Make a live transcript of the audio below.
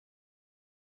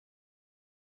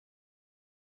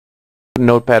open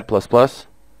Notepad++,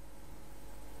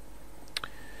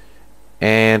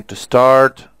 and to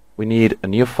start we need a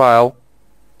new file.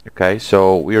 Okay,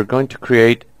 so we are going to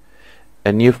create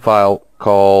a new file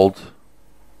called,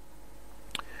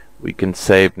 we can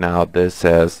save now this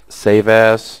as save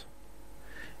as,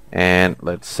 and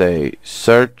let's say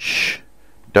search.php.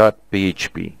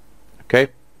 Okay,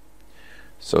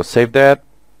 so save that,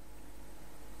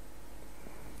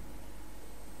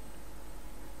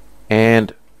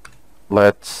 and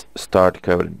let's start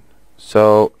coding.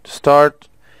 So to start,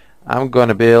 I'm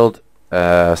gonna build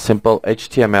a simple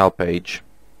HTML page.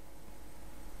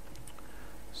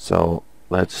 So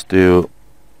let's do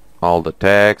all the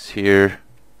tags here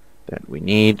that we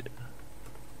need.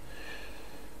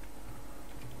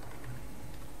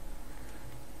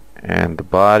 And the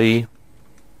body,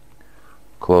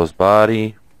 close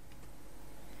body.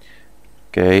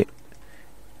 Okay,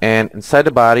 and inside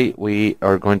the body we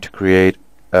are going to create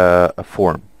a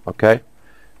form. Okay,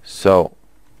 so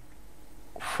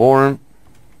form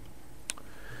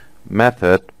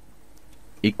method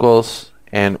equals,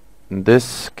 and in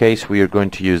this case we are going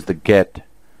to use the get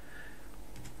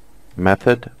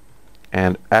method,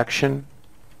 and action.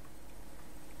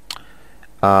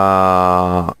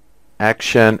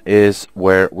 Action is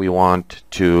where we want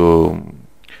to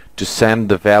send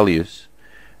the values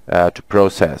to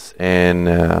process in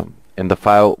the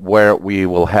file where we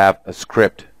will have a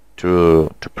script to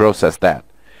process that.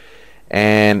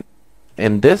 And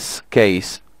in this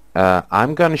case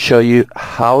I'm going to show you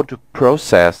how to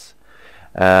process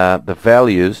the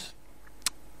values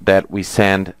that we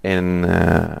send in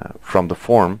from the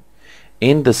form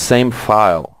in the same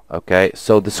file. Okay,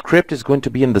 so the script is going to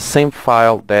be in the same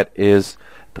file that is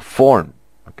the form.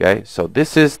 Okay, so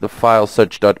this is the file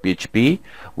search.php.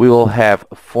 We will have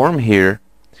a form here,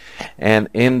 and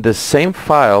in the same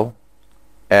file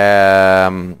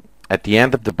at the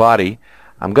end of the body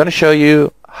I'm going to show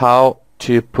you how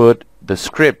to put the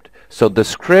script. So the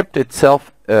script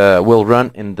itself will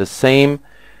run in the same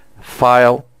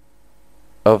file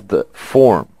of the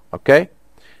form. Okay,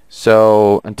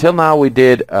 so until now we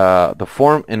did the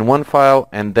form in one file,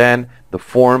 and then the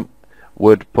form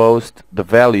would post the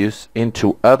values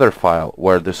into other file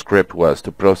where the script was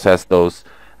to process those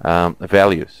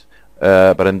values.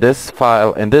 But in this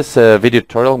file, in this video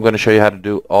tutorial, I'm going to show you how to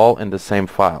do all in the same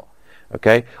file.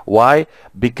 Okay, why?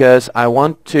 Because I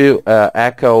want to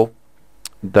echo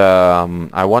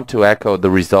the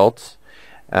results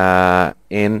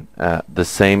in the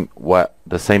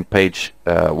same page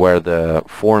where the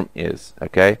form is.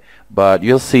 Okay, but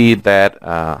you'll see that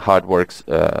how it works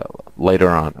later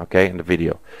on, okay, in the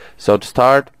video. So to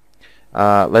start,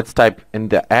 let's type in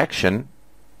the action.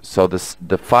 So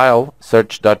the file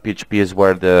search.php is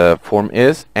where the form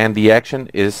is, and the action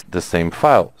is the same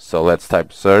file. So let's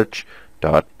type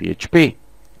search.php.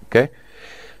 Okay,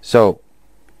 so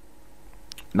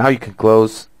now you can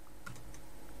close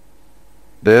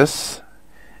this,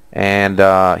 and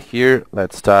here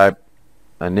let's type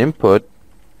an input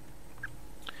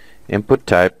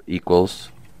type equals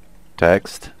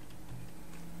text,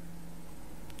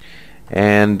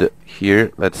 and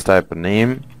here let's type a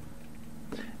name,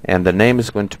 and the name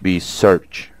is going to be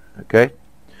search. Okay,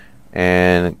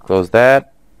 and close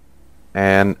that,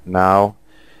 and now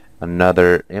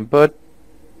another input,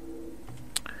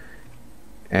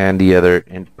 and the other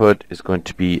input is going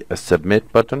to be a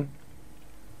submit button,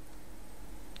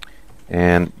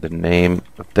 and the name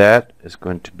of that is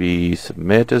going to be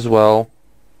submit as well,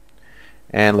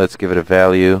 and let's give it a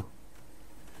value.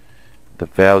 The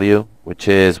value, which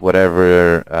is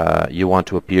whatever you want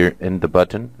to appear in the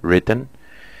button written,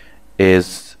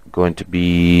 is going to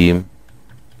be,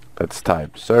 let's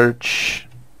type search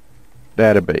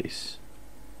database.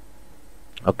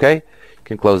 Okay, you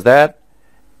can close that,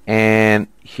 and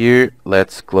here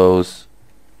let's close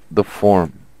the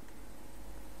form.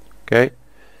 Okay,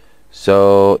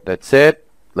 so that's it.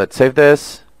 Let's save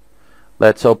this.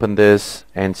 Let's open this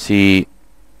and see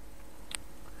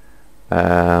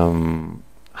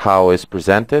how it's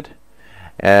presented.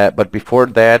 But before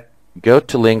that, go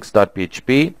to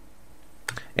links.php,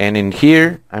 and in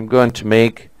here I'm going to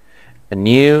make a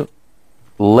new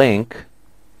link.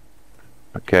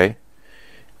 Okay,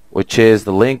 which is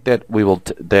the link that we will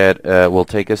will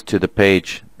take us to the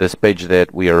page, this page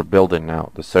that we are building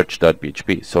now, the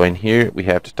search.php. So in here we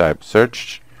have to type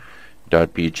search.php,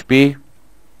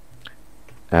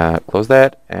 close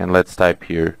that, and let's type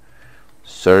here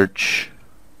search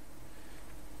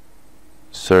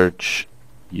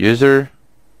user,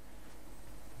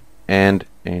 and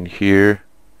in here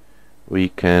we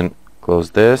can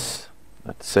close this.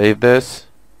 Let's save this,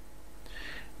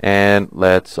 And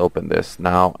let's open this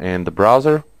now in the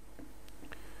browser.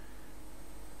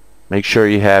 Make sure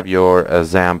you have your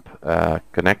XAMPP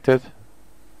connected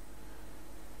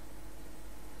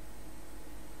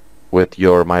with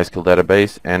your MySQL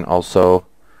database, and also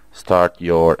start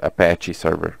your Apache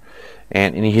server.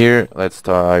 And in here, let's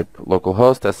type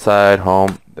localhost aside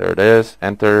home. There it is.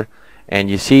 Enter. And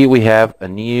you see we have a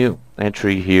new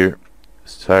entry here.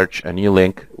 Search a new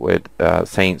link with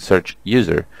saying search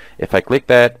user. If I click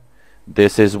that,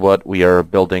 this is what we are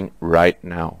building right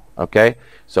now. Okay.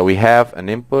 So we have an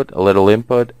input, a little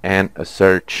input, and a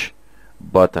search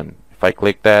button. If I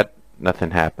click that,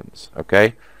 nothing happens.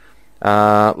 Okay.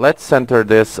 Let's center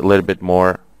this a little bit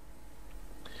more.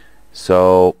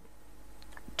 So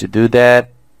to do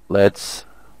that, let's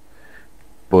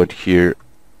put here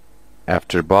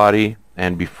after body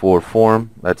and before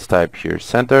form, let's type here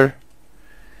center,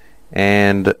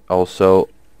 and also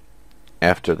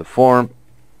after the form,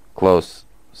 close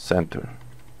center.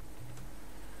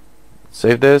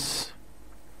 Save this.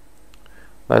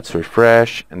 Let's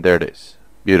refresh, and there it is.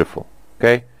 Beautiful.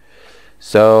 Okay.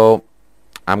 So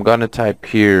I'm gonna type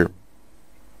here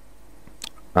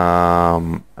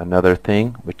another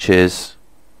thing, which is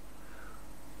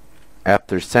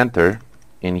after center.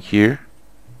 In here,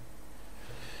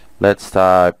 let's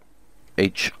type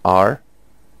HR.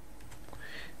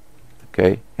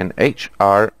 Okay, and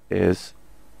HR is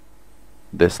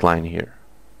this line here.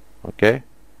 Okay,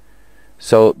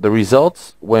 so the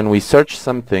results, when we search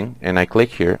something and I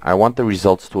click here, I want the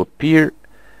results to appear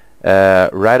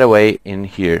right away in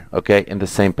here, okay, in the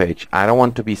same page. I don't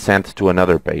want to be sent to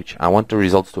another page. I want the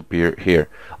results to appear here,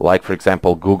 like for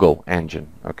example Google engine,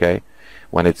 okay,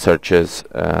 when it searches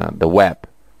the web.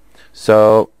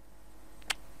 So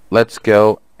let's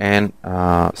go and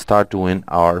start doing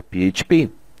our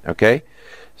PHP. Okay,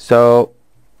 so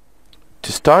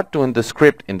to start doing the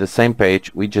script in the same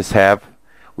page,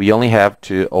 we only have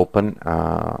to open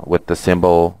with the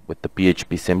symbol, with the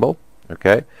PHP symbol,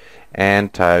 okay,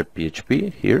 and type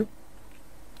PHP here,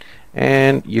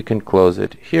 and you can close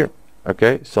it here.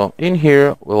 Okay, so in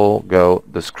here will go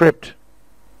the script.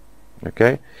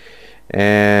 Okay,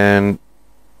 and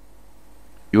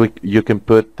you can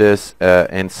put this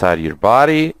inside your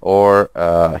body, or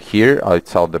here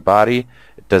outside the body.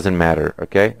 It doesn't matter.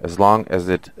 Okay, as long as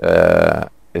it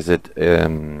is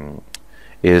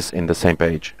in the same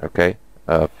page. Okay,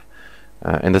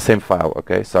 in the same file.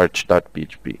 Okay,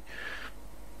 search.php.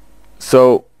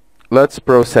 So let's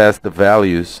process the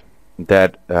values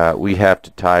that we have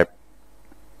to type,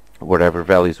 whatever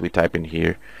values we type in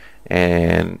here,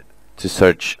 and to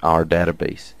search our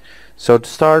database. So to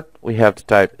start, we have to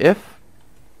type if,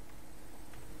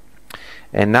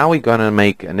 and now we're gonna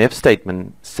make an if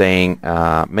statement saying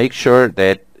make sure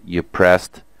that you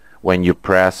pressed, when you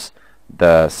press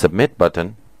the submit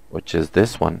button, which is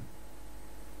this one,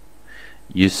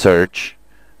 you search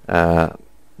the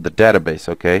database.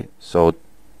 Okay, so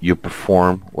you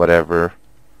perform whatever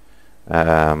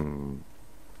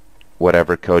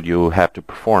whatever code you have to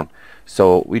perform.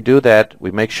 So we do that, we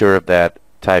make sure of that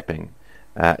typing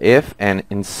if, and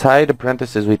inside the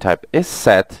parentheses we type is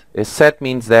set. Is set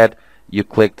means that you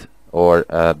clicked, or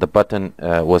the button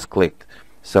was clicked.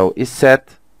 So is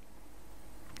set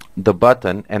the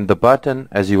button, and the button,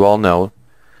 as you all know,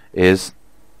 is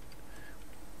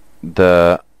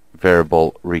the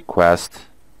variable request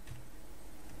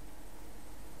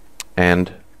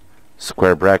and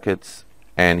square brackets,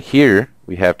 and here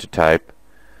we have to type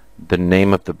the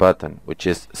name of the button, which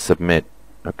is submit.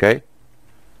 Okay,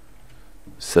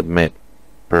 submit.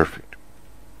 Perfect.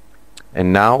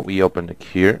 And now we open it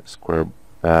here, square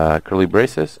curly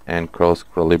braces and close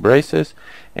curly braces,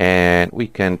 and we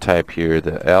can type here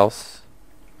the else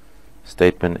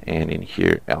statement, and in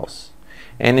here else,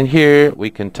 and in here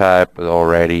we can type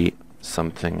already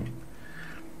something,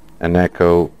 an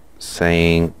echo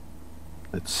saying,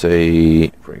 let's say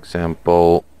for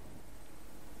example,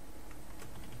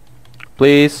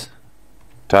 please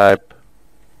type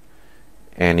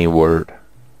any word.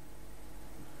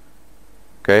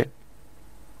 Okay,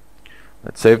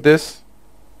 let's save this,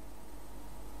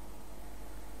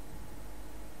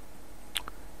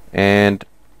 and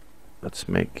let's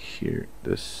make here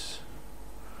this,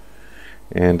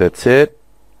 and that's it.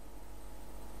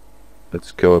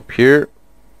 Let's go up here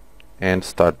and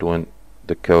start doing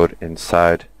the code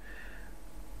inside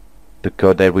the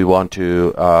code that we want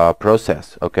to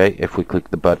process. Okay, if we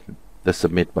click the button, the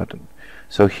submit button.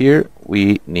 So here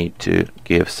we need to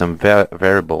give some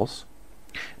variables.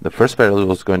 The first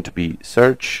variable is going to be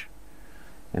search,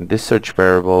 and this search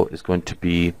variable is going to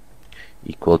be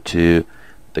equal to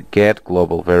the get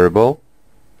global variable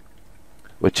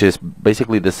which is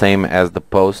basically the same as the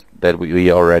post that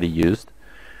we already used,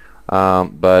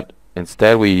 but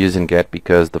instead we're using get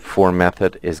because the for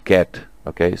method is get.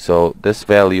 Okay, so this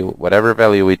value, whatever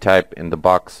value we type in the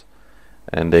box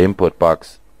and the input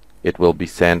box, it will be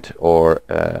sent or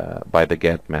by the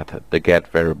get method, the get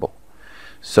variable.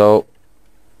 So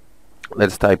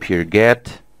let's type here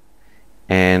get,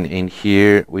 and in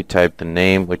here we type the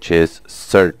name, which is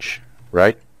search,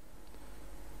 right?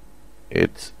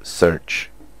 It's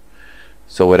search.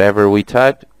 So whatever we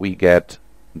type, we get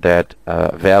that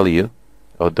value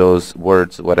of those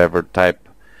words, whatever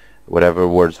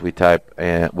words we type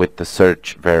with the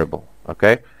search variable.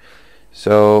 Okay,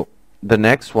 so the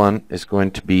next one is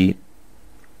going to be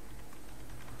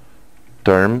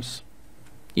terms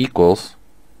equals,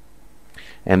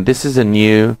 and this is a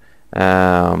new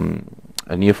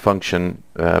function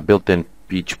built in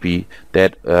PHP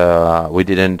that we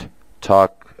didn't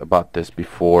talk about this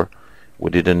before. We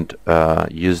didn't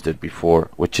used it before,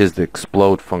 which is the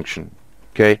explode function.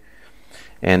 Okay,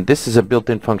 and this is a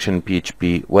built-in function in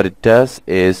PHP. What it does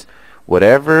is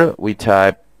whatever we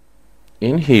type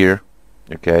in here,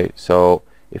 okay, so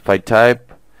if I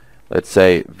type, let's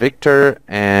say, Victor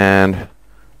and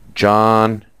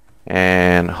John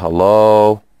and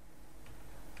hello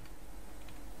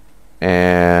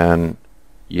and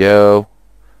yo,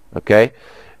 okay,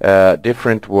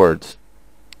 different words,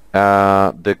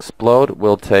 the explode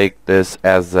will take this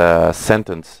as a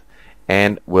sentence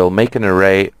and will make an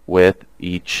array with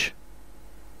each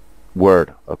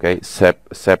word, okay,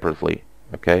 separately.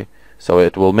 Okay, so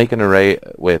it will make an array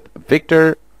with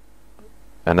Victor,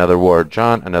 another word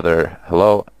John, another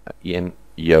hello, and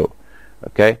yo.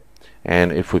 Okay,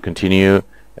 and if we continue,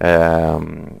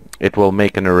 it will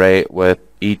make an array with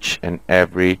each and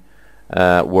every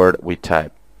word we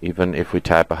type, even if we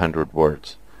type 100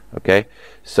 words. Okay,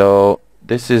 so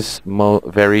this is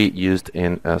very used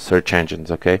in search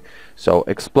engines. Okay, so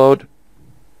explode,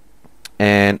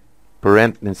 and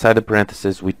inside the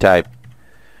parentheses we type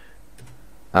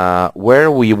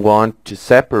where we want to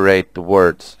separate the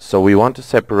words. So we want to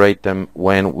separate them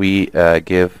when we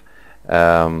give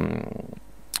a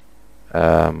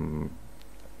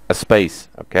space.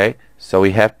 Okay, so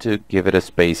we have to give it a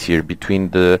space here between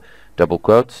the double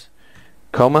quotes,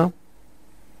 comma,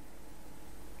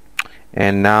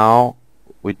 and now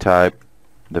we type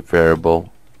the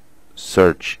variable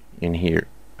search in here.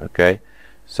 Okay,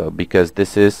 so because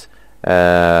this is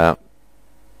to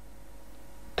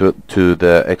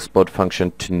the explode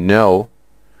function to know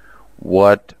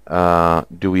what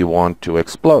do we want to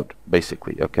explode,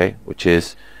 basically. Okay, which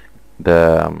is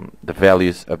the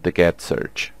values of the get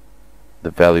search,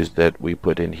 the values that we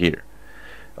put in here.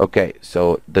 Okay,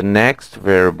 so the next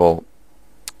variable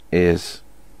is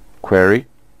query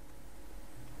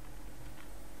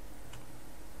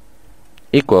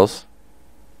equals,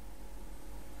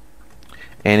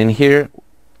 and in here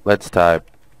let's type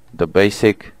the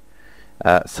basic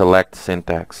select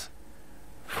syntax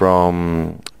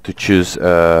to choose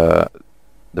the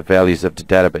values of the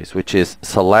database, which is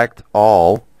select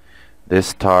all. This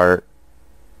star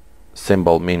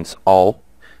symbol means all.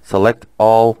 Select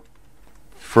all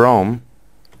from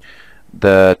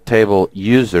the table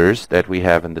users that we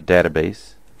have in the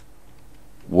database,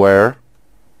 where,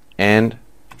 and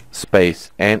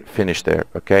space, and finish there.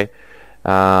 Okay,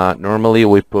 normally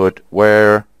we put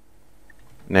where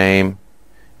name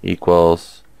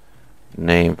equals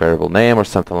name variable name or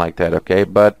something like that. Okay,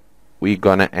 but we're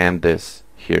gonna end this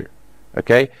here.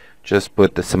 Okay, just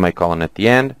put the semicolon at the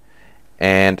end,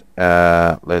 and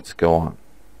let's go on.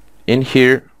 In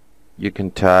here you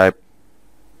can type,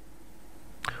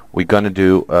 we're gonna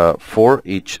do for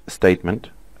each statement.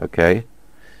 Okay,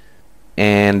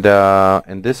 and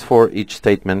in this for each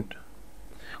statement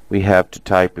we have to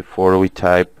type, before we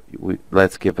type,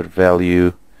 let's give it a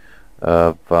value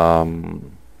of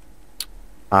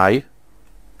I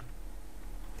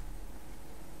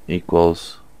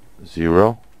equals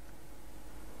 0.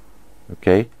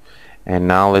 Okay, and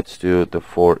now let's do the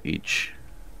for each.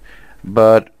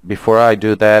 But before I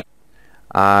do that,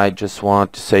 I just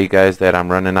want to say, guys, that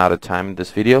I'm running out of time in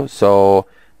this video, so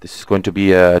this is going to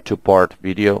be a two-part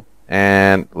video,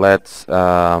 and let's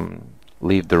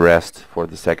leave the rest for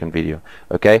the second video.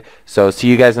 Okay, so see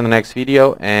you guys in the next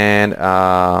video,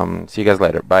 and see you guys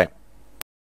later. Bye.